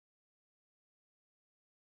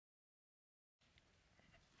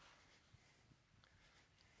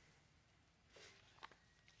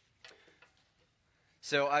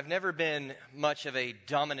So I've never been much of a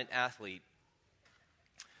dominant athlete.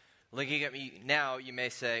 Looking at me now, you may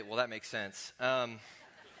say, well, that makes sense.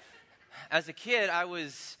 As a kid, I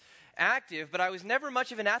was active, but I was never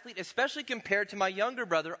much of an athlete, especially compared to my younger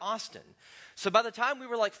brother, Austin. So by the time we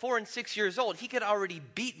were like 4 and 6 years old, he could already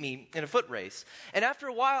beat me in a foot race. And after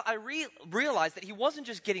a while, I realized that he wasn't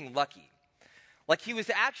just getting lucky. Like, he was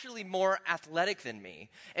actually more athletic than me.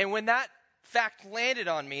 And when that fact landed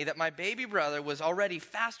on me, that my baby brother was already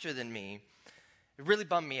faster than me, it really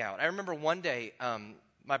bummed me out. I remember one day,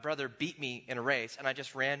 my brother beat me in a race, and I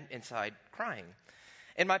just ran inside crying.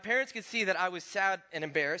 And my parents could see that I was sad and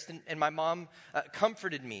embarrassed, and my mom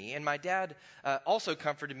comforted me, and my dad also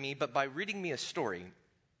comforted me, but by reading me a story,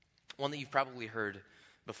 one that you've probably heard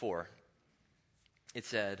before. It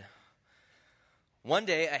said, "One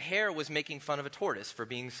day a hare was making fun of a tortoise for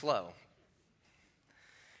being slow.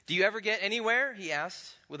 'Do you ever get anywhere?' he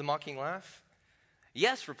asked with a mocking laugh.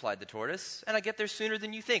 'Yes,' replied the tortoise, 'and I get there sooner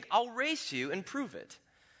than you think. I'll race you and prove it.'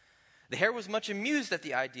 The hare was much amused at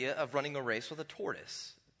the idea of running a race with a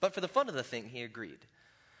tortoise, but for the fun of the thing, he agreed.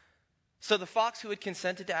 So the fox, who had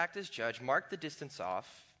consented to act as judge, marked the distance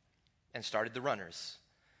off and started the runners.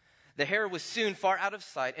 The hare was soon far out of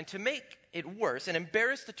sight, and to make it worse and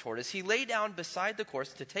embarrass the tortoise, he lay down beside the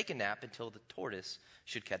course to take a nap until the tortoise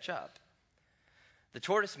should catch up. The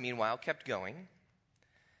tortoise, meanwhile, kept going,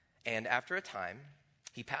 and after a time,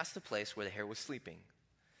 he passed the place where the hare was sleeping.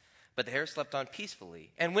 But the hare slept on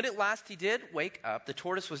peacefully, and when at last he did wake up, the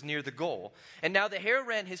tortoise was near the goal. And now the hare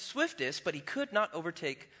ran his swiftest, but he could not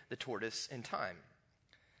overtake the tortoise in time.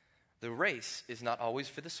 The race is not always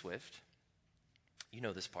for the swift. You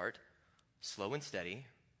know this part. Slow and steady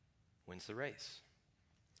wins the race."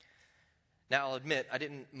 Now, I'll admit, I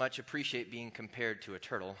didn't much appreciate being compared to a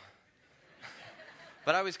turtle.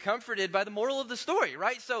 But I was comforted by the moral of the story,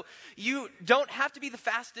 right? So you don't have to be the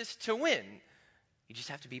fastest to win. You just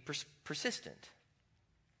have to be persistent.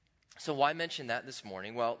 So why mention that this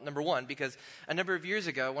morning? Well, number one, because a number of years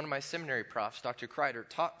ago, one of my seminary profs, Dr. Kreider,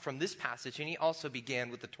 taught from this passage, and he also began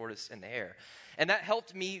with the tortoise and the hare. And that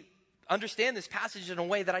helped me understand this passage in a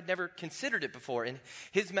way that I'd never considered it before. And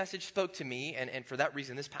his message spoke to me, and for that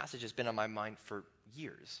reason, this passage has been on my mind for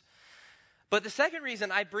years. But the second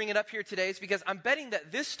reason I bring it up here today is because I'm betting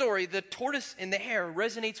that this story, the tortoise and the hare,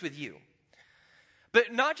 resonates with you.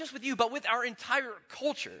 But not just with you, but with our entire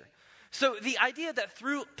culture. So the idea that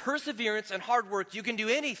through perseverance and hard work you can do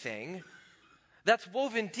anything, that's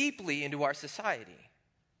woven deeply into our society.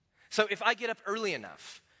 So if I get up early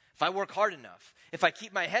enough, if I work hard enough, if I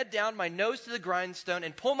keep my head down, my nose to the grindstone,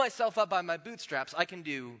 and pull myself up by my bootstraps, I can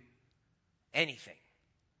do anything.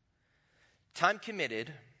 Time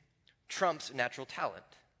committed trumps natural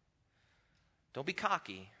talent. Don't be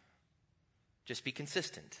cocky, just be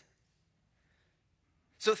consistent.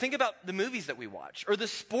 So think about the movies that we watch, or the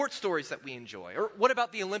sports stories that we enjoy, or what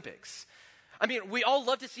about the Olympics? I mean, we all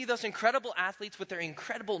love to see those incredible athletes with their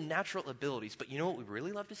incredible natural abilities, but you know what we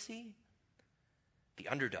really love to see? The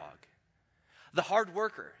underdog, the hard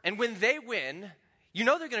worker. And when they win, you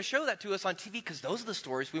know they're going to show that to us on TV because those are the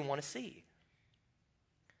stories we want to see.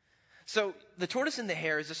 So the tortoise and the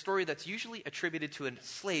hare is a story that's usually attributed to a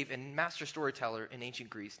slave and master storyteller in ancient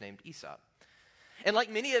Greece named Aesop. And like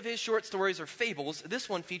many of his short stories or fables, this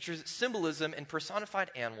one features symbolism and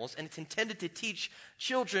personified animals, and it's intended to teach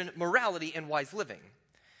children morality and wise living.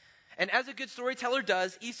 And as a good storyteller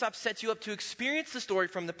does, Aesop sets you up to experience the story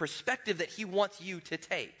from the perspective that he wants you to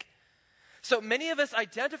take. So many of us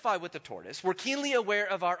identify with the tortoise. We're keenly aware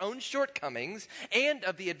of our own shortcomings and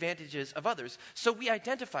of the advantages of others, so we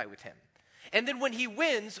identify with him. And then when he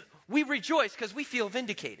wins, we rejoice because we feel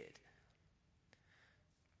vindicated.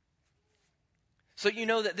 So you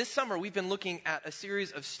know that this summer we've been looking at a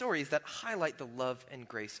series of stories that highlight the love and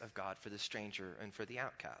grace of God for the stranger and for the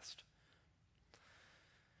outcast.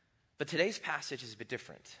 But today's passage is a bit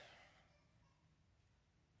different.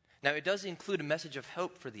 Now, it does include a message of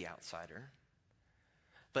hope for the outsider,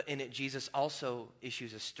 but in it, Jesus also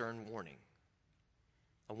issues a stern warning,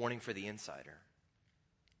 a warning for the insider.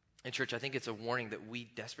 And church, I think it's a warning that we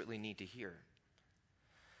desperately need to hear.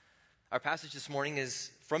 Our passage this morning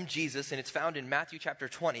is from Jesus, and it's found in Matthew chapter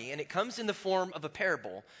 20, and it comes in the form of a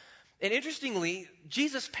parable. And interestingly,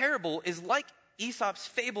 Jesus' parable is like Aesop's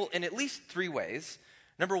fable in at least 3 ways.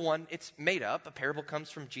 Number one, it's made up. A parable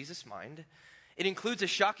comes from Jesus' mind. It includes a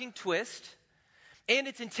shocking twist, and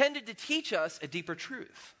it's intended to teach us a deeper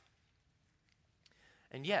truth.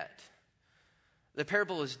 And yet, the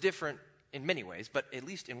parable is different in many ways, but at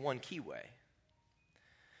least in one key way.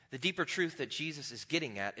 The deeper truth that Jesus is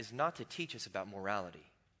getting at is not to teach us about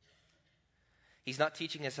morality. He's not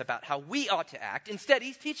teaching us about how we ought to act. Instead,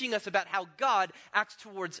 he's teaching us about how God acts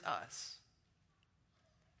towards us.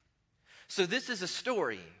 So this is a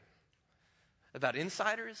story about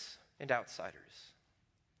insiders and outsiders.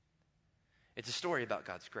 It's a story about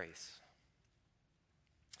God's grace.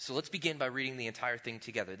 So let's begin by reading the entire thing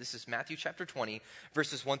together. This is Matthew chapter 20,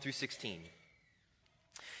 verses 1 through 16.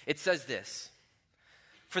 It says this: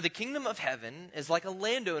 "For the kingdom of heaven is like a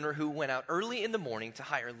landowner who went out early in the morning to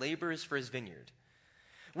hire laborers for his vineyard.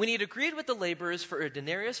 When he had agreed with the laborers for a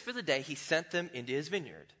denarius for the day, he sent them into his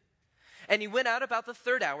vineyard. And he went out about the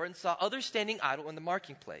third hour and saw others standing idle in the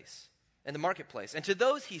marketplace. And to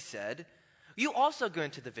those he said, 'You also go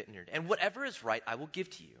into the vineyard, and whatever is right I will give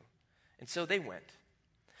to you.' And so they went.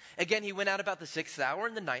 Again, he went out about the 6th hour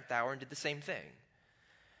and the 9th hour and did the same thing.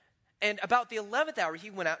 And about the 11th hour, he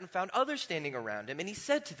went out and found others standing around him. And he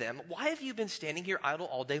said to them, 'Why have you been standing here idle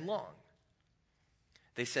all day long?'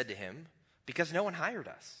 They said to him, 'Because no one hired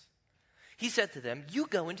us.' He said to them, 'You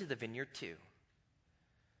go into the vineyard too.'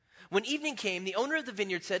 When evening came, the owner of the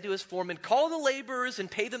vineyard said to his foreman, 'Call the laborers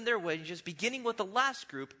and pay them their wages, beginning with the last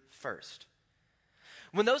group first.'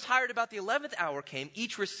 When those hired about the 11th hour came,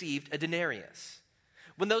 each received a denarius.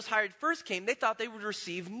 When those hired first came, they thought they would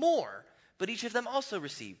receive more, but each of them also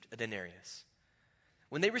received a denarius.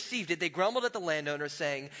 When they received it, they grumbled at the landowner,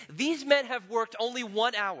 saying, 'These men have worked only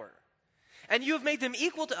 1 hour, and you have made them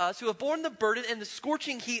equal to us who have borne the burden and the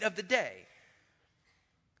scorching heat of the day.'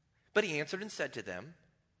 But he answered and said to them,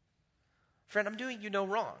 'Friend, I'm doing you no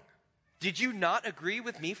wrong. Did you not agree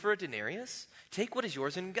with me for a denarius? Take what is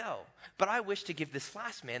yours and go. But I wish to give this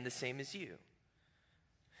last man the same as you.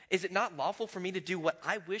 Is it not lawful for me to do what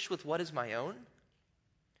I wish with what is my own?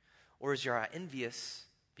 Or is your eye envious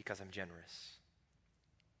because I'm generous?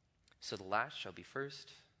 So the last shall be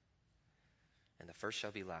first, and the first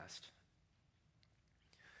shall be last.'"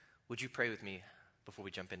 Would you pray with me before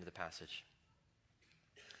we jump into the passage?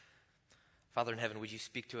 Father in heaven, would you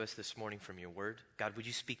speak to us this morning from your word? God, would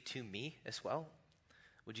you speak to me as well?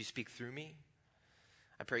 Would you speak through me?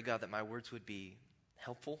 I pray, God, that my words would be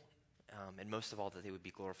helpful, and most of all, that they would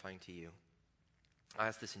be glorifying to you. I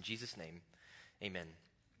ask this in Jesus' name. Amen.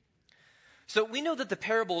 So we know that the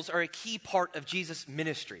parables are a key part of Jesus'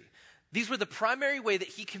 ministry. These were the primary way that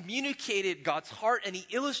he communicated God's heart and he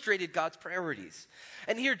illustrated God's priorities.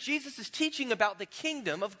 And here Jesus is teaching about the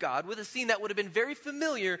kingdom of God with a scene that would have been very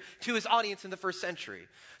familiar to his audience in the first century.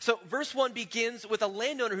 So verse 1 begins with a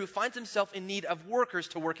landowner who finds himself in need of workers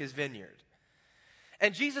to work his vineyard.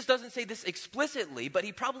 And Jesus doesn't say this explicitly, but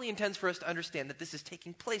he probably intends for us to understand that this is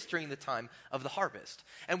taking place during the time of the harvest.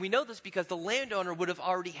 And we know this because the landowner would have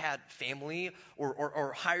already had family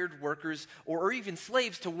or hired workers or even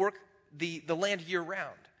slaves to work the land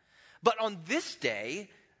year-round. But on this day,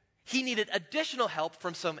 he needed additional help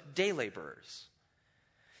from some day laborers.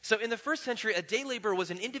 So in the first century, a day laborer was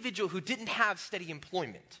an individual who didn't have steady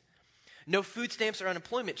employment. No food stamps or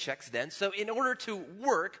unemployment checks then. So in order to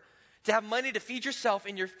work, to have money to feed yourself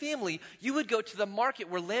and your family, you would go to the market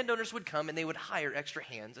where landowners would come and they would hire extra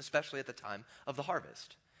hands, especially at the time of the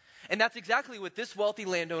harvest. And that's exactly what this wealthy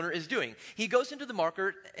landowner is doing. He goes into the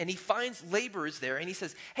market and he finds laborers there and he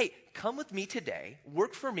says, "Hey, come with me today,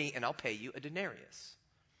 work for me, and I'll pay you a denarius."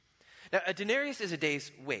 Now, a denarius is a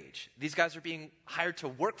day's wage. These guys are being hired to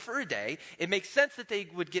work for a day. It makes sense that they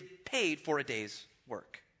would get paid for a day's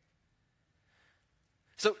work.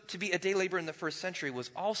 So to be a day laborer in the first century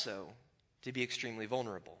was also to be extremely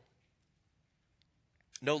vulnerable.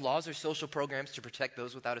 No laws or social programs to protect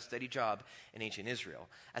those without a steady job in ancient Israel.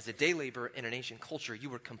 As a day laborer in an ancient culture,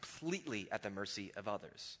 you were completely at the mercy of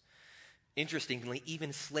others. Interestingly,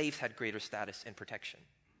 even slaves had greater status and protection.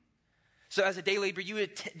 So as a day laborer, you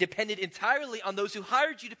depended entirely on those who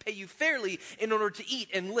hired you to pay you fairly in order to eat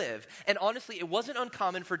and live. And honestly, it wasn't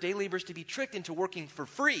uncommon for day laborers to be tricked into working for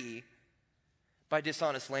free by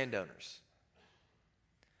dishonest landowners.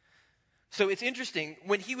 So it's interesting,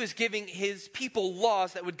 when he was giving his people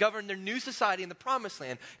laws that would govern their new society in the promised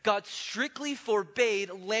land, God strictly forbade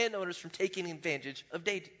landowners from taking advantage of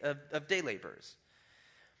day laborers.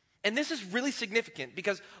 And this is really significant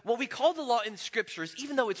because what we call the law in scriptures,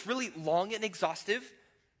 even though it's really long and exhaustive,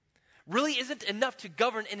 really isn't enough to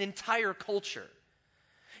govern an entire culture.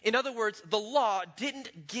 In other words, the law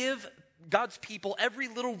didn't give God's people every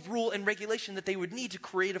little rule and regulation that they would need to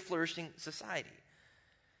create a flourishing society.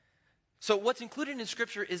 So what's included in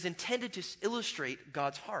Scripture is intended to illustrate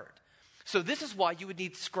God's heart. So this is why you would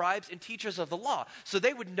need scribes and teachers of the law. So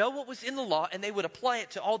they would know what was in the law and they would apply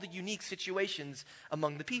it to all the unique situations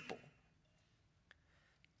among the people.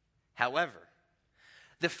 However,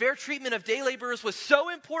 The fair treatment of day laborers was so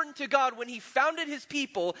important to God when he founded his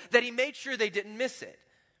people that he made sure they didn't miss it.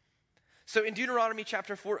 So in Deuteronomy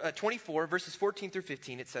chapter 24, verses 14 through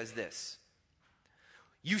 15, it says this: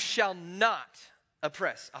 "You shall not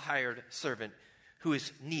oppress a hired servant who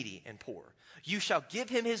is needy and poor. You shall give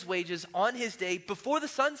him his wages on his day before the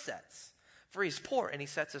sun sets, for he is poor and he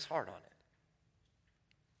sets his heart on it."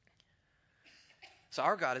 So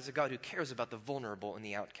our God is a God who cares about the vulnerable and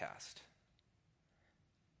the outcast.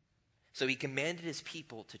 So he commanded his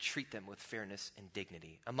people to treat them with fairness and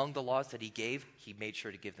dignity. Among the laws that he gave, he made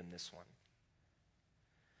sure to give them this one.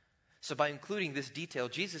 So by including this detail,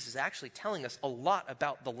 Jesus is actually telling us a lot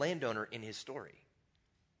about the landowner in his story.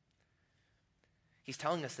 He's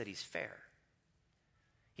telling us that he's fair.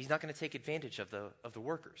 He's not going to take advantage of the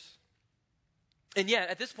workers. And yet,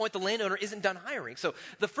 at this point, the landowner isn't done hiring. So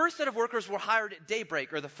the first set of workers were hired at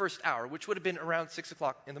daybreak, or the first hour, which would have been around 6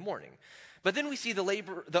 o'clock in the morning. But then we see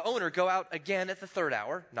the owner go out again at the 3rd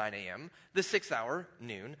hour, 9 a.m., the 6th hour,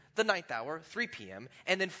 noon, the 9th hour, 3 p.m.,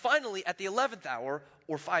 and then finally at the 11th hour,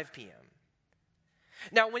 or 5 p.m.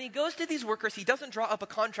 Now, when he goes to these workers, he doesn't draw up a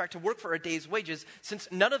contract to work for a day's wages,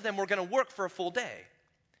 since none of them were going to work for a full day.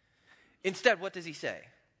 Instead, what does he say?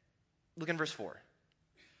 Look in verse 4.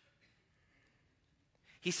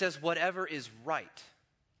 He says, "Whatever is right,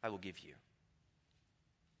 I will give you."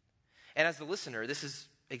 And as the listener, this is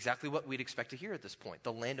exactly what we'd expect to hear at this point.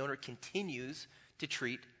 The landowner continues to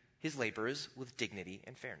treat his laborers with dignity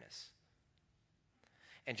and fairness.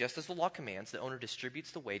 And just as the law commands, the owner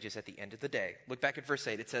distributes the wages at the end of the day. Look back at verse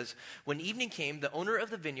 8. It says, "When evening came, the owner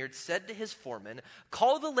of the vineyard said to his foreman,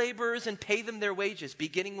 'Call the laborers and pay them their wages,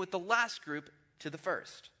 beginning with the last group to the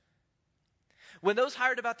first.' When those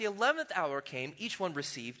hired about the 11th hour came, each one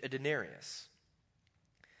received a denarius."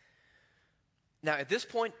 Now, at this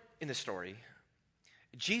point in the story,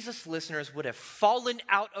 Jesus' listeners would have fallen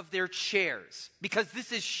out of their chairs because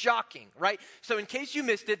this is shocking, right? So in case you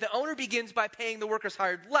missed it, the owner begins by paying the workers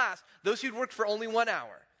hired last, those who'd worked for only 1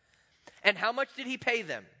 hour. And how much did he pay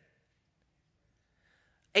them?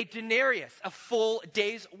 A denarius, a full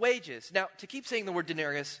day's wages. Now, to keep saying the word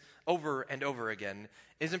denarius over and over again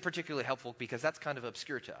isn't particularly helpful because that's kind of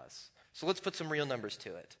obscure to us. So let's put some real numbers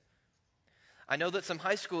to it. I know that some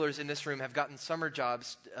high schoolers in this room have gotten summer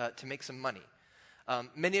jobs to make some money.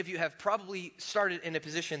 Many of you have probably started in a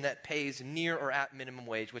position that pays near or at minimum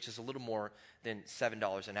wage, which is a little more than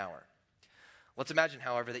 $7 an hour. Let's imagine,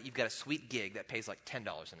 however, that you've got a sweet gig that pays like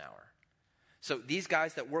 $10 an hour. So these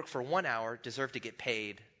guys that work for 1 hour deserve to get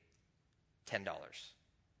paid $10.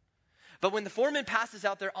 But when the foreman passes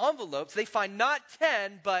out their envelopes, they find not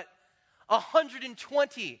 10, but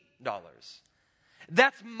 $120.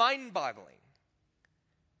 That's mind-boggling.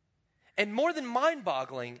 And more than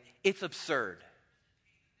mind-boggling, it's absurd.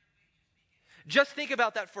 Just think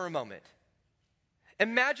about that for a moment.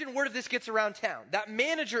 Imagine word of this gets around town. That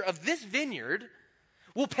manager of this vineyard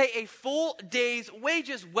will pay a full day's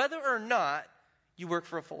wages whether or not you work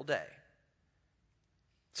for a full day.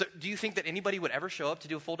 So do you think that anybody would ever show up to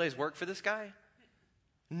do a full day's work for this guy?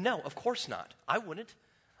 No, of course not. I wouldn't.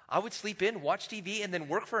 I would sleep in, watch TV, and then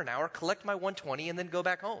work for an hour, collect my $120, and then go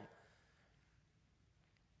back home.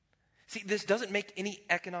 See, this doesn't make any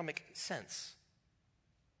economic sense.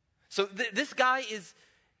 So this guy is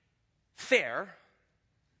fair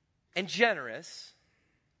and generous,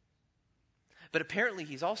 but apparently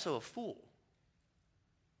he's also a fool.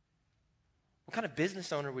 What kind of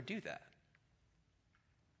business owner would do that?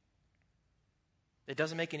 It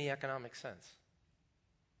doesn't make any economic sense.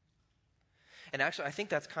 And actually, I think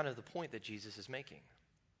that's kind of the point that Jesus is making.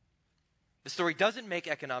 The story doesn't make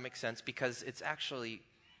economic sense because it's actually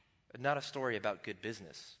not a story about good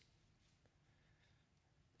business.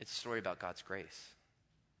 It's a story about God's grace.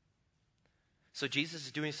 So Jesus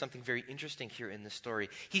is doing something very interesting here in this story.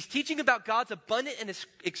 He's teaching about God's abundant and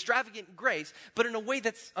extravagant grace, but in a way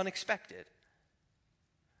that's unexpected.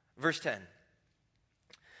 Verse 10.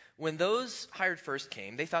 When those hired first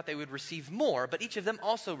came, they thought they would receive more, but each of them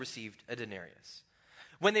also received a denarius.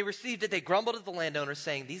 When they received it, they grumbled at the landowner,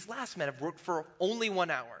 saying, "These last men have worked for only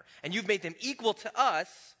 1 hour, and you've made them equal to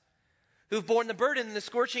us, who've borne the burden in the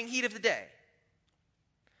scorching heat of the day."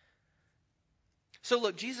 So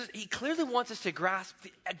look, Jesus, he clearly wants us to grasp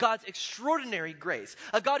God's extraordinary grace,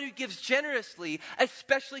 a God who gives generously,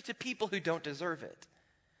 especially to people who don't deserve it.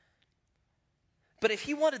 But if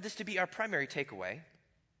he wanted this to be our primary takeaway,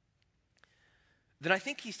 then I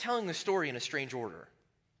think he's telling the story in a strange order.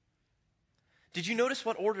 Did you notice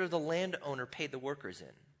what order the landowner paid the workers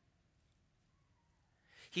in?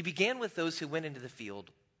 He began with those who went into the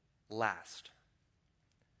field last.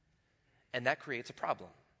 And that creates a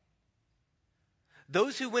problem.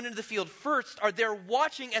 those who went into the field first are there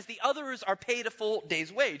watching as the others are paid a full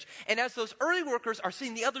day's wage. And as those early workers are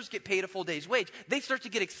seeing the others get paid a full day's wage, they start to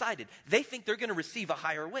get excited. They think they're going to receive a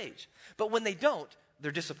higher wage. But when they don't,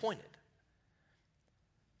 they're disappointed.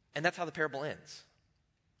 And that's how the parable ends.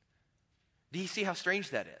 Do you see how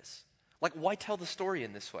strange that is? Like, why tell the story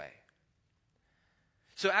in this way?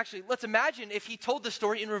 So actually, let's imagine if he told the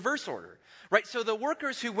story in reverse order, right? So the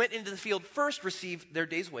workers who went into the field first received their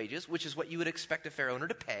day's wages, which is what you would expect a fair owner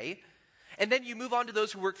to pay. And then you move on to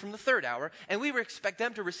those who worked from the third hour, and we would expect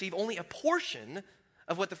them to receive only a portion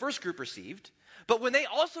of what the first group received. But when they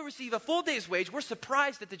also receive a full day's wage, we're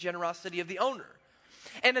surprised at the generosity of the owner.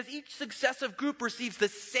 And as each successive group receives the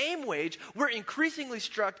same wage, we're increasingly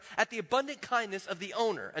struck at the abundant kindness of the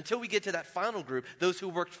owner until we get to that final group, those who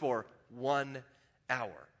worked for 1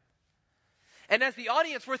 hour. And as the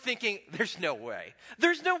audience, we're thinking, there's no way.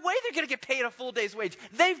 There's no way they're going to get paid a full day's wage.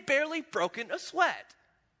 They've barely broken a sweat.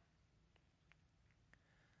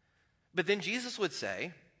 But then Jesus would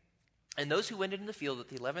say, and those who went into the field at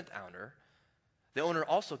the 11th hour, the owner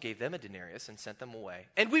also gave them a denarius and sent them away.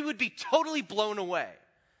 And we would be totally blown away.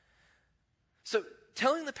 So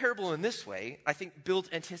telling the parable in this way, I think, builds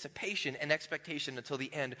anticipation and expectation until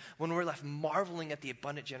the end when we're left marveling at the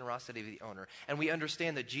abundant generosity of the owner. And we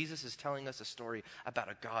understand that Jesus is telling us a story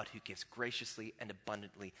about a God who gives graciously and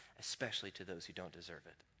abundantly, especially to those who don't deserve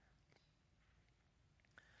it.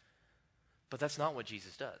 But that's not what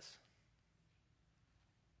Jesus does.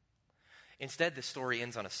 Instead, the story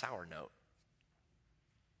ends on a sour note,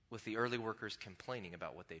 with the early workers complaining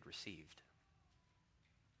about what they'd received.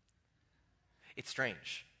 It's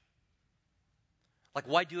strange. Like,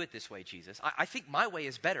 why do it this way, Jesus? I think my way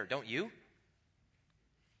is better, don't you?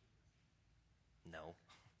 No,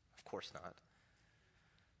 of course not.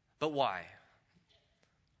 But why?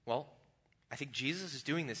 Well, I think Jesus is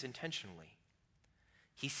doing this intentionally.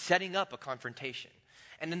 He's setting up a confrontation.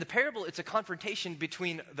 And in the parable, it's a confrontation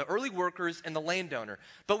between the early workers and the landowner.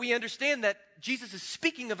 But we understand that Jesus is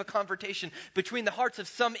speaking of a confrontation between the hearts of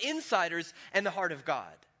some insiders and the heart of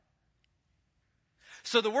God.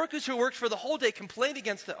 So the workers who worked for the whole day complained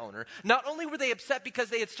against the owner. Not only were they upset because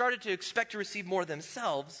they had started to expect to receive more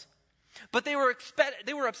themselves, but they were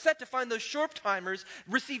upset to find those short-timers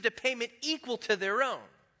received a payment equal to their own.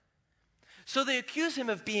 So they accuse him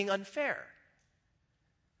of being unfair.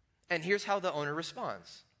 And here's how the owner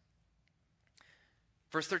responds.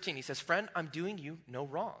 Verse 13, he says, "Friend, I'm doing you no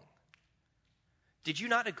wrong. Did you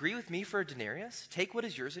not agree with me for a denarius? Take what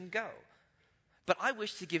is yours and go. But I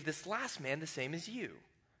wish to give this last man the same as you.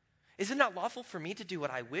 Is it not lawful for me to do what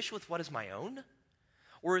I wish with what is my own?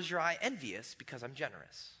 Or is your eye envious because I'm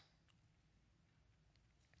generous?"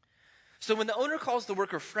 So when the owner calls the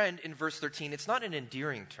worker friend in verse 13, it's not an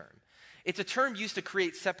endearing term. It's a term used to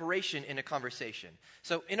create separation in a conversation.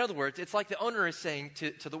 So in other words, it's like the owner is saying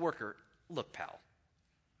to the worker, "Look, pal."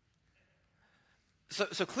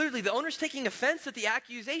 So clearly the owner's taking offense at the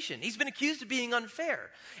accusation. He's been accused of being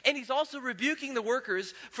unfair. And he's also rebuking the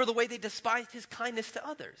workers for the way they despised his kindness to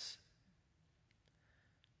others.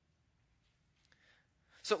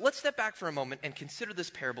 So let's step back for a moment and consider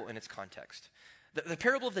this parable in its context. The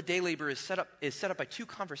parable of the day laborer is set up by two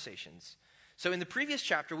conversations. So in the previous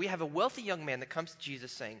chapter, we have a wealthy young man that comes to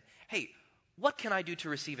Jesus saying, "Hey, what can I do to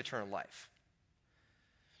receive eternal life?"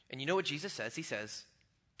 And you know what Jesus says? He says,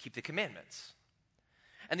 "Keep the commandments."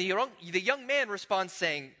 And the young man responds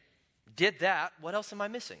saying, "Did that, what else am I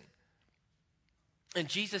missing?" And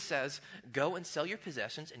Jesus says, "Go and sell your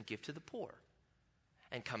possessions and give to the poor,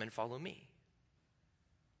 and come and follow me."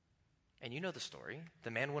 And you know the story.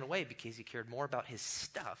 The man went away because he cared more about his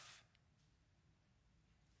stuff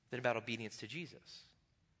than about obedience to Jesus.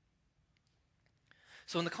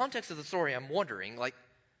 So in the context of the story, I'm wondering,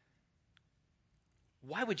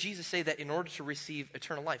 why would Jesus say that in order to receive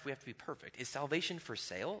eternal life, we have to be perfect? Is salvation for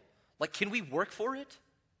sale? Can we work for it?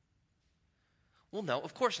 Well, no,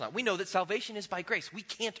 of course not. We know that salvation is by grace. We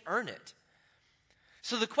can't earn it.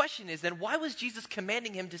 So the question is then, why was Jesus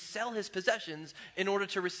commanding him to sell his possessions in order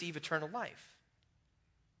to receive eternal life?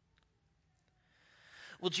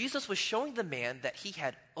 Well, Jesus was showing the man that he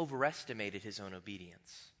had overestimated his own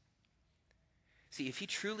obedience. See, if he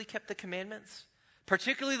truly kept the commandments,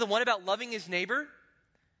 particularly the one about loving his neighbor,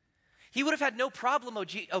 he would have had no problem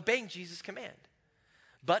obeying Jesus' command.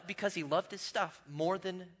 But because he loved his stuff more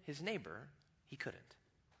than his neighbor, he couldn't.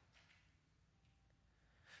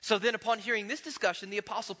 So then upon hearing this discussion, the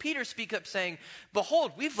Apostle Peter speaks up saying,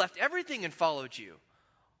 "Behold, we've left everything and followed you.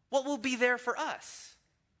 What will be there for us?"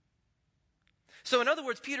 So in other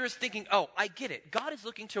words, Peter is thinking, I get it. God is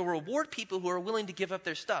looking to reward people who are willing to give up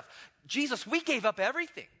their stuff. Jesus, we gave up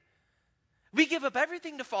everything. We give up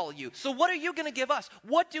everything to follow you. So what are you going to give us?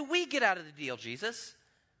 What do we get out of the deal, Jesus?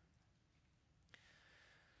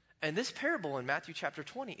 And this parable in Matthew chapter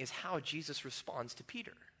 20 is how Jesus responds to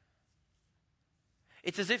Peter.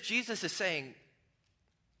 It's as if Jesus is saying,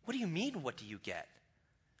 what do you mean, what do you get?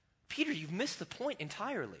 Peter, you've missed the point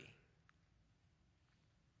entirely.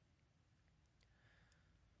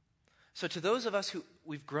 So to those of us who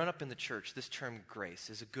we've grown up in the church, this term grace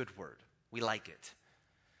is a good word. We like it.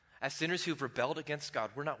 As sinners who've rebelled against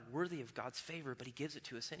God, we're not worthy of God's favor, but he gives it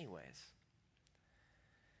to us anyways.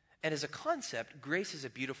 And as a concept, grace is a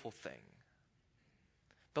beautiful thing.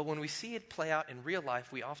 But when we see it play out in real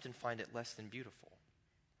life, we often find it less than beautiful.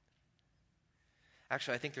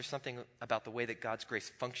 Actually, I think there's something about the way that God's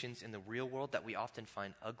grace functions in the real world that we often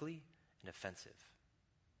find ugly and offensive.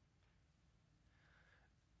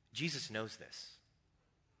 Jesus knows this.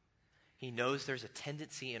 He knows there's a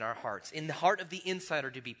tendency in our hearts, in the heart of the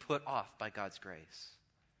insider, to be put off by God's grace.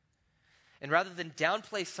 And rather than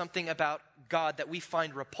downplay something about God that we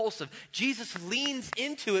find repulsive, Jesus leans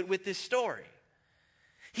into it with this story.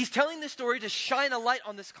 He's telling this story to shine a light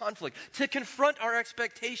on this conflict, to confront our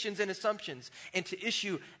expectations and assumptions, and to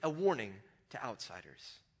issue a warning to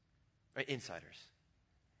outsiders, or insiders.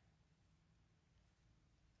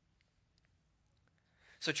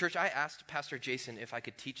 So, church, I asked Pastor Jason if I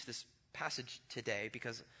could teach this passage today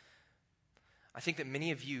because I think that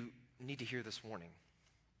many of you need to hear this warning.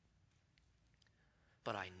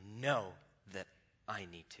 But I know that I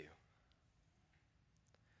need to.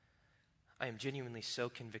 I am genuinely so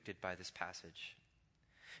convicted by this passage.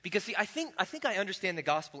 Because see, I think I understand the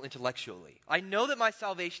gospel intellectually. I know that my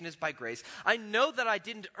salvation is by grace. I know that I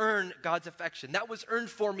didn't earn God's affection. That was earned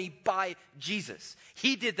for me by Jesus.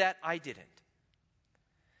 He did that, I didn't.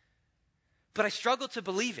 But I struggle to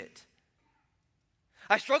believe it.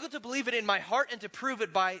 I struggle to believe it in my heart and to prove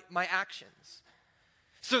it by my actions.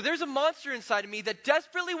 So there's a monster inside of me that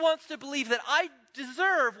desperately wants to believe that I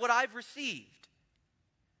deserve what I've received.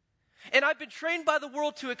 And I've been trained by the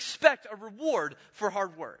world to expect a reward for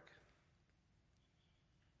hard work.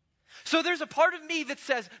 So there's a part of me that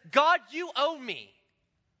says, God, you owe me.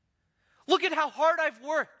 Look at how hard I've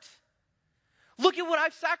worked. Look at what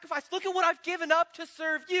I've sacrificed. Look at what I've given up to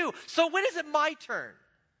serve you. So when is it my turn?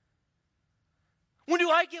 When do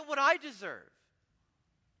I get what I deserve?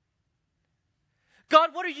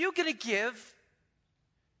 God, what are you going to give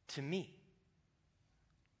to me?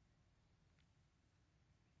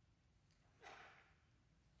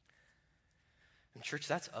 And church,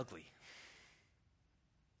 that's ugly.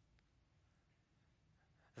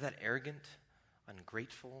 That arrogant,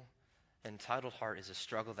 ungrateful, entitled heart is a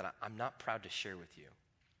struggle that I'm not proud to share with you.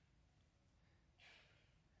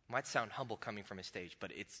 It might sound humble coming from a stage,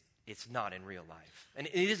 but it's not in real life. And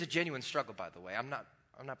it is a genuine struggle, by the way. I'm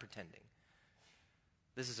not pretending.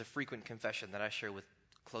 This is a frequent confession that I share with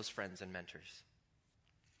close friends and mentors.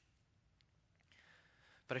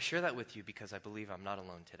 But I share that with you because I believe I'm not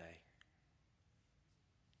alone today.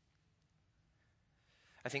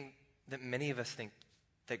 I think that many of us think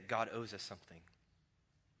that God owes us something.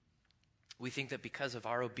 We think that because of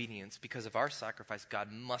our obedience, because of our sacrifice,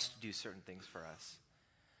 God must do certain things for us.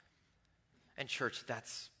 And church,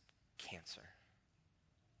 that's cancer.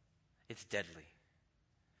 It's deadly.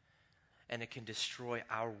 And it can destroy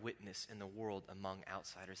our witness in the world among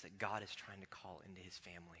outsiders that God is trying to call into his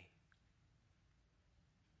family.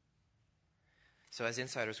 So as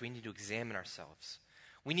insiders, we need to examine ourselves.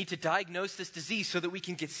 We need to diagnose this disease so that we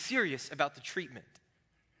can get serious about the treatment.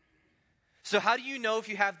 So how do you know if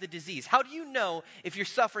you have the disease? How do you know if you're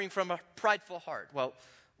suffering from a prideful heart? Well,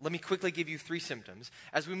 let me quickly give you 3 symptoms.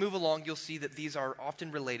 As we move along, you'll see that these are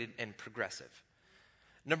often related and progressive.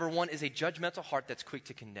 Number 1 is a judgmental heart that's quick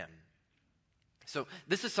to condemn. So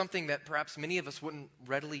this is something that perhaps many of us wouldn't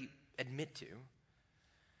readily admit to.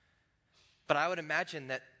 But I would imagine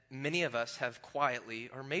that many of us have quietly,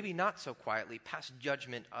 or maybe not so quietly, passed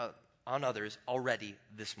judgment on others already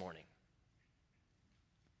this morning.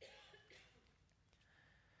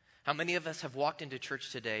 How many of us have walked into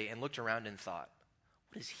church today and looked around and thought,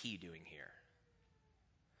 what is he doing here?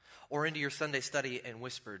 Or into your Sunday study and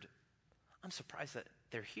whispered, I'm surprised that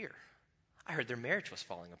they're here. I heard their marriage was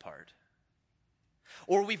falling apart.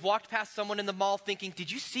 Or we've walked past someone in the mall thinking,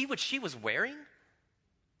 did you see what she was wearing?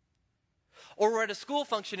 Or we're at a school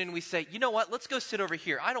function and we say, you know what, let's go sit over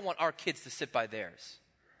here. I don't want our kids to sit by theirs.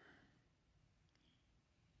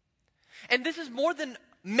 And this is more than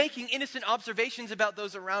making innocent observations about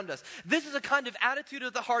those around us. This is a kind of attitude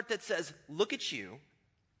of the heart that says, look at you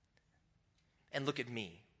and look at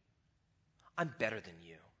me. I'm better than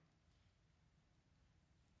you.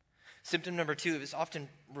 Symptom number 2 is often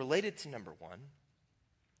related to number 1.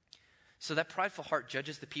 So that prideful heart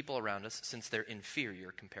judges the people around us since they're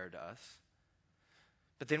inferior compared to us.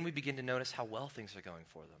 But then we begin to notice how well things are going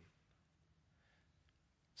for them.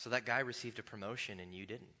 So that guy received a promotion and you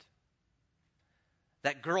didn't.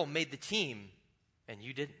 That girl made the team and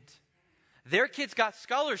you didn't. Their kids got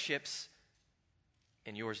scholarships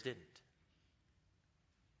and yours didn't.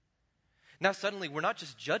 Now suddenly we're not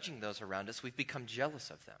just judging those around us, we've become jealous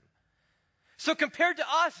of them. So compared to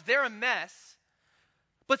us, they're a mess,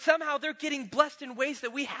 but somehow they're getting blessed in ways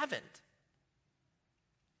that we haven't.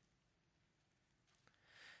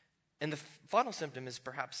 And the final symptom is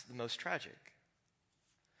perhaps the most tragic.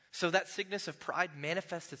 So that sickness of pride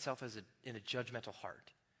manifests itself in a judgmental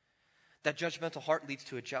heart. That judgmental heart leads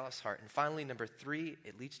to a jealous heart. And finally, number 3,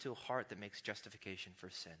 it leads to a heart that makes justification for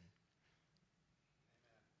sin.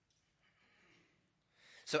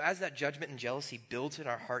 So as that judgment and jealousy builds in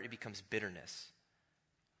our heart, it becomes bitterness.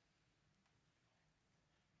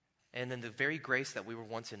 And then the very grace that we were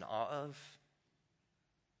once in awe of,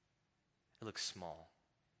 it looks small.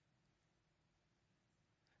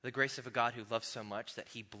 The grace of a God who loves so much that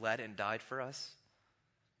he bled and died for us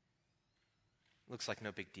looks like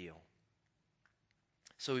no big deal.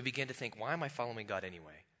 So we begin to think, why am I following God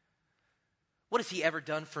anyway? What has he ever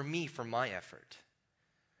done for me for my effort?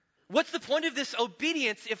 What's the point of this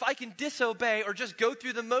obedience if I can disobey or just go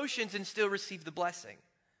through the motions and still receive the blessing?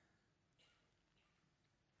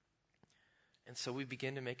 And so we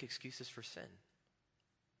begin to make excuses for sin.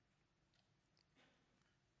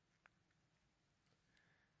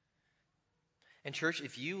 And church,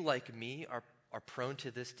 if you, like me, are prone to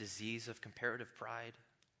this disease of comparative pride,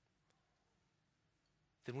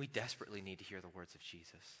 then we desperately need to hear the words of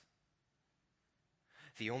Jesus.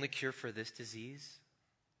 The only cure for this disease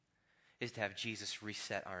is to have Jesus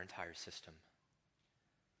reset our entire system.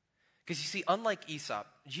 Because you see, unlike Aesop,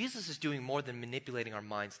 Jesus is doing more than manipulating our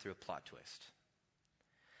minds through a plot twist.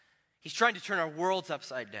 He's trying to turn our worlds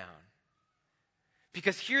upside down.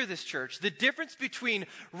 Because hear this, church, the difference between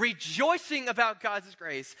rejoicing about God's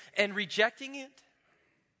grace and rejecting it,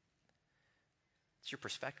 it's your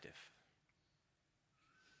perspective.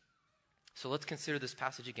 So let's consider this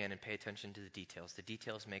passage again and pay attention to the details. The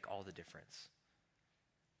details make all the difference.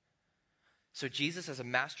 So Jesus, as a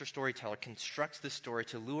master storyteller, constructs this story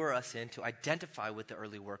to lure us in to identify with the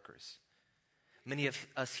early workers. Many of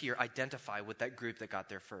us here identify with that group that got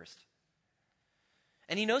there first.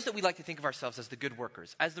 And he knows that we like to think of ourselves as the good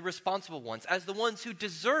workers, as the responsible ones, as the ones who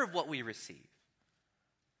deserve what we receive.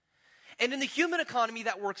 And in the human economy,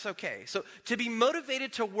 that works okay. So to be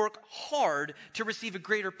motivated to work hard to receive a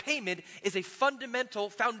greater payment is a fundamental,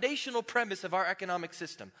 foundational premise of our economic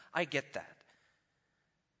system. I get that.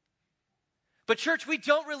 But church, we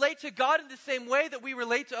don't relate to God in the same way that we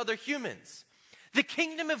relate to other humans. The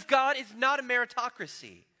kingdom of God is not a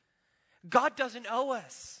meritocracy. God doesn't owe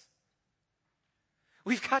us.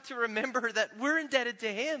 We've got to remember that we're indebted to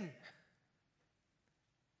him.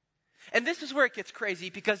 And this is where it gets crazy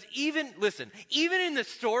because even in the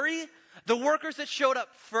story, the workers that showed up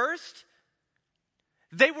first,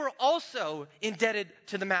 they were also indebted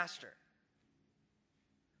to the master.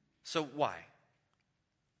 So why?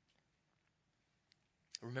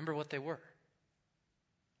 Remember what they were.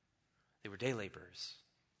 They were day laborers.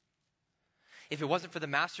 If it wasn't for the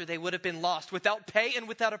master, they would have been lost without pay and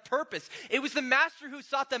without a purpose. It was the master who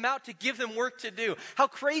sought them out to give them work to do. How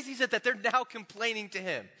crazy is it that they're now complaining to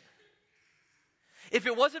him? If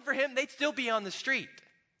it wasn't for him, they'd still be on the street.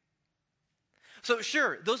 So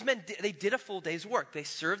sure, those men, they did a full day's work. They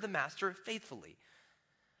served the master faithfully.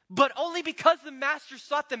 But only because the master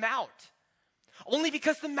sought them out. Only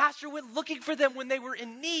because the master went looking for them when they were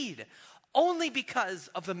in need. Only because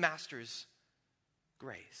of the master's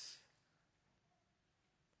grace.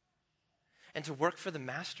 And to work for the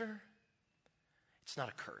master, it's not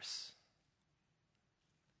a curse.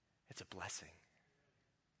 It's a blessing.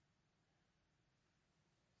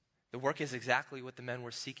 The work is exactly what the men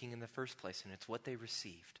were seeking in the first place, and it's what they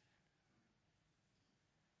received.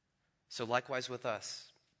 So likewise with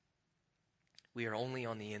us, we are only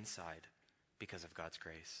on the inside because of God's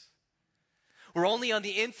grace. We're only on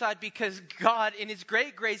the inside because God, in his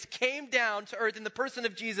great grace, came down to earth in the person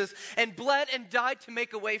of Jesus and bled and died to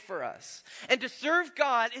make a way for us. And to serve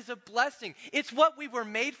God is a blessing. It's what we were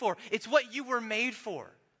made for. It's what you were made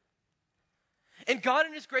for. And God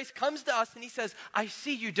in his grace comes to us and he says, I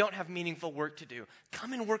see you don't have meaningful work to do.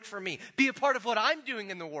 Come and work for me. Be a part of what I'm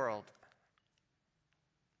doing in the world.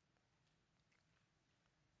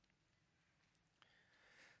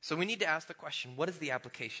 So we need to ask the question, what is the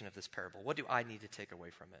application of this parable? What do I need to take away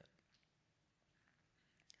from it?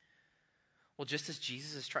 Well, just as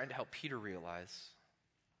Jesus is trying to help Peter realize,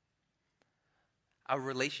 our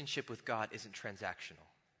relationship with God isn't transactional.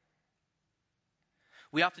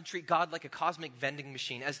 We often treat God like a cosmic vending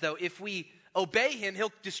machine, as though if we obey him,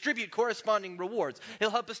 he'll distribute corresponding rewards.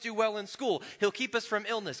 He'll help us do well in school. He'll keep us from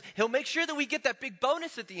illness. He'll make sure that we get that big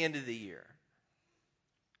bonus at the end of the year.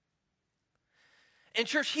 In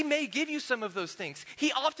church, he may give you some of those things.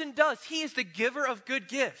 He often does. He is the giver of good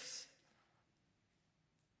gifts.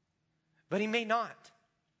 But he may not.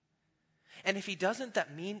 And if he doesn't, that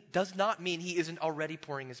does not mean he isn't already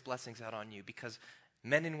pouring his blessings out on you, because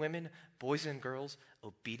men and women, boys and girls,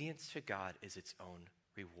 obedience to God is its own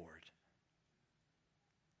reward.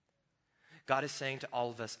 God is saying to all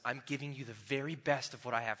of us, I'm giving you the very best of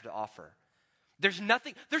what I have to offer. There's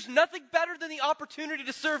nothing better than the opportunity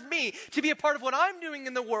to serve me, to be a part of what I'm doing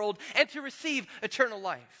in the world, and to receive eternal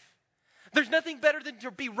life. There's nothing better than to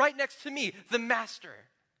be right next to me, the Master.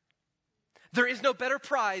 There is no better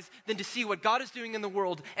prize than to see what God is doing in the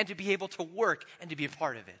world and to be able to work and to be a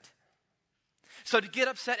part of it. So to get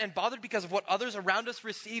upset and bothered because of what others around us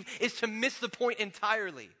receive is to miss the point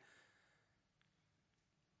entirely.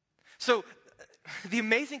 So the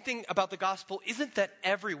amazing thing about the gospel isn't that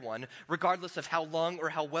everyone, regardless of how long or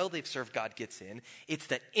how well they've served God, gets in. It's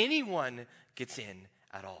that anyone gets in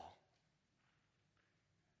at all.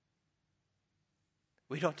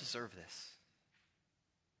 We don't deserve this.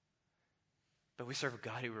 But we serve a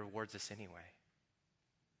God who rewards us anyway.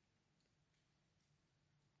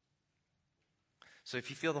 So if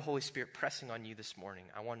you feel the Holy Spirit pressing on you this morning,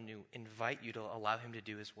 I want to invite you to allow him to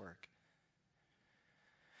do his work.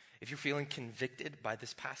 If you're feeling convicted by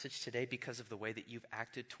this passage today because of the way that you've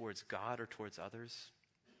acted towards God or towards others,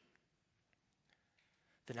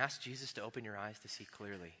 then ask Jesus to open your eyes to see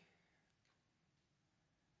clearly.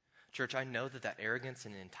 Church, I know that arrogance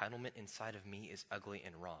and entitlement inside of me is ugly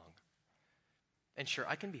and wrong. And sure,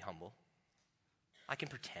 I can be humble. I can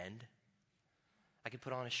pretend. I can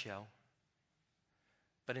put on a show.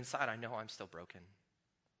 But inside, I know I'm still broken.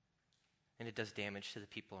 And it does damage to the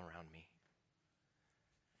people around me.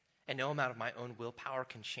 And no amount of my own willpower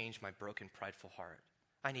can change my broken, prideful heart.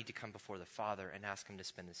 I need to come before the Father and ask him to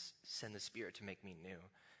send the Spirit to make me new.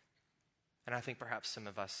 And I think perhaps some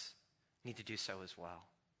of us need to do so as well.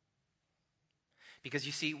 Because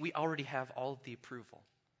you see, we already have all of the approval,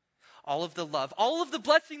 all of the love, all of the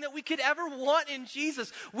blessing that we could ever want in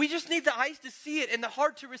Jesus. We just need the eyes to see it and the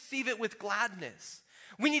heart to receive it with gladness.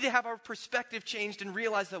 We need to have our perspective changed and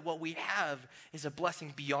realize that what we have is a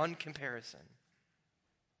blessing beyond comparison.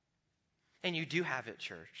 And you do have it,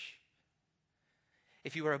 church.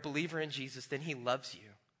 If you are a believer in Jesus, then he loves you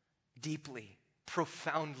deeply,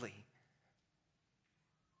 profoundly.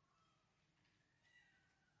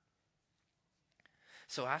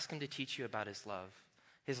 So ask him to teach you about his love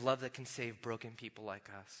that can save broken people like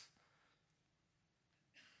us.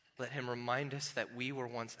 Let him remind us that we were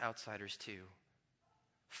once outsiders too,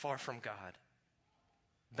 far from God,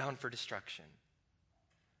 bound for destruction.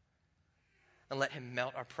 And let him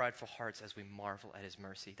melt our prideful hearts as we marvel at his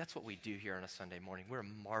mercy. That's what we do here on a Sunday morning. We're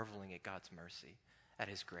marveling at God's mercy, at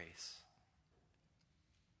his grace.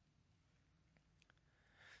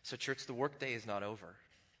 So church, the workday is not over.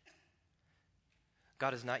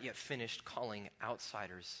 God has not yet finished calling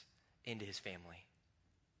outsiders into his family.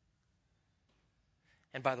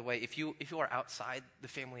 And by the way, if you are outside the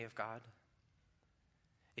family of God,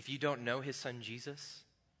 if you don't know his son Jesus,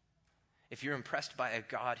 if you're impressed by a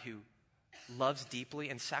God who loves deeply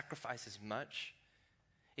and sacrifices much,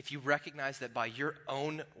 if you recognize that by your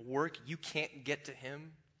own work you can't get to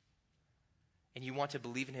him, and you want to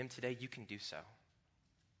believe in him today, you can do so.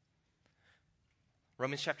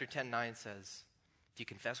 Romans chapter 10:9 says, if you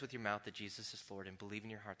confess with your mouth that Jesus is Lord and believe in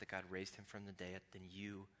your heart that God raised him from the dead, then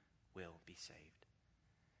you will be saved.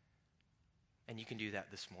 And you can do that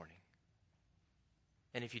this morning.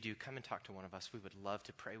 And if you do, come and talk to one of us. We would love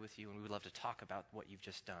to pray with you, and we would love to talk about what you've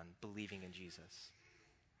just done, believing in Jesus.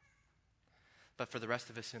 But for the rest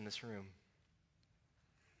of us in this room,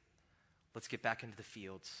 let's get back into the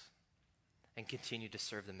fields and continue to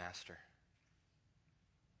serve the Master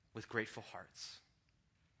with grateful hearts.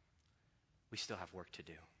 We still have work to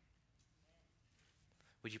do.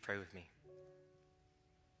 Would you pray with me?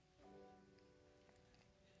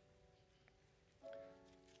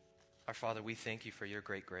 Our Father, we thank you for your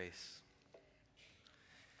great grace.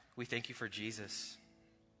 We thank you for Jesus,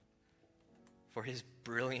 for his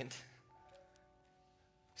brilliant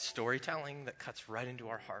storytelling that cuts right into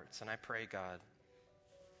our hearts. And I pray, God,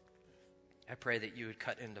 I pray that you would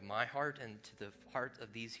cut into my heart and to the heart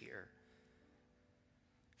of these here.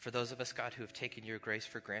 For those of us, God, who have taken your grace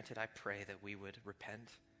for granted, I pray that we would repent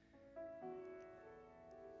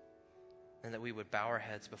and that we would bow our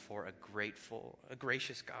heads before a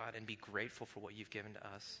gracious God and be grateful for what you've given to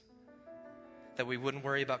us. That we wouldn't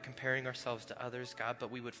worry about comparing ourselves to others, God, but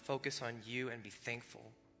we would focus on you and be thankful.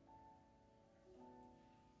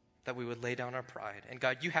 That we would lay down our pride. And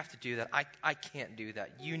God, you have to do that. I can't do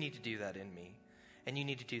that. You need to do that in me. And you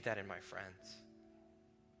need to do that in my friends.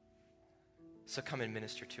 So come and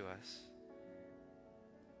minister to us.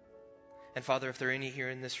 And Father, if there are any here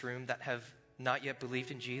in this room that have not yet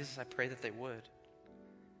believed in Jesus, I pray that they would.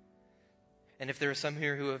 And if there are some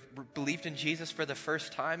here who have believed in Jesus for the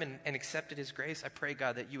first time and accepted his grace, I pray,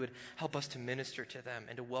 God, that you would help us to minister to them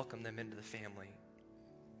and to welcome them into the family.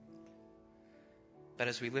 But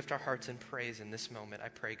as we lift our hearts in praise in this moment, I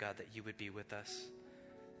pray, God, that you would be with us,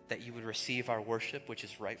 that you would receive our worship, which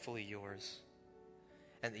is rightfully yours,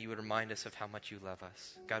 and that you would remind us of how much you love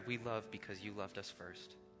us. God, we love because you loved us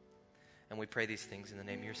first. And we pray these things in the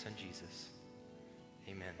name of your Son, Jesus.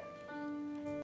 Amen.